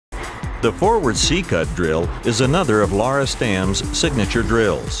The forward C-cut drill is another of Laura Stam's signature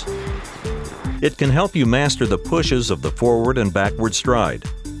drills. It can help you master the pushes of the forward and backward stride,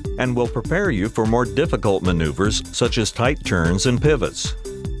 and will prepare you for more difficult maneuvers such as tight turns and pivots.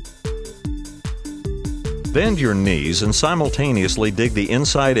 Bend your knees and simultaneously dig the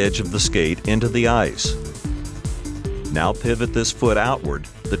inside edge of the skate into the ice. Now pivot this foot outward,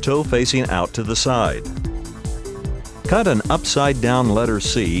 the toe facing out to the side. Cut an upside-down letter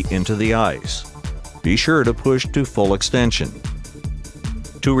C into the ice. Be sure to push to full extension.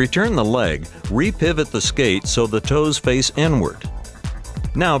 To return the leg, re-pivot the skate so the toes face inward.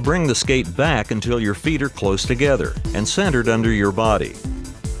 Now bring the skate back until your feet are close together and centered under your body.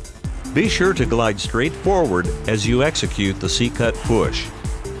 Be sure to glide straight forward as you execute the C-cut push.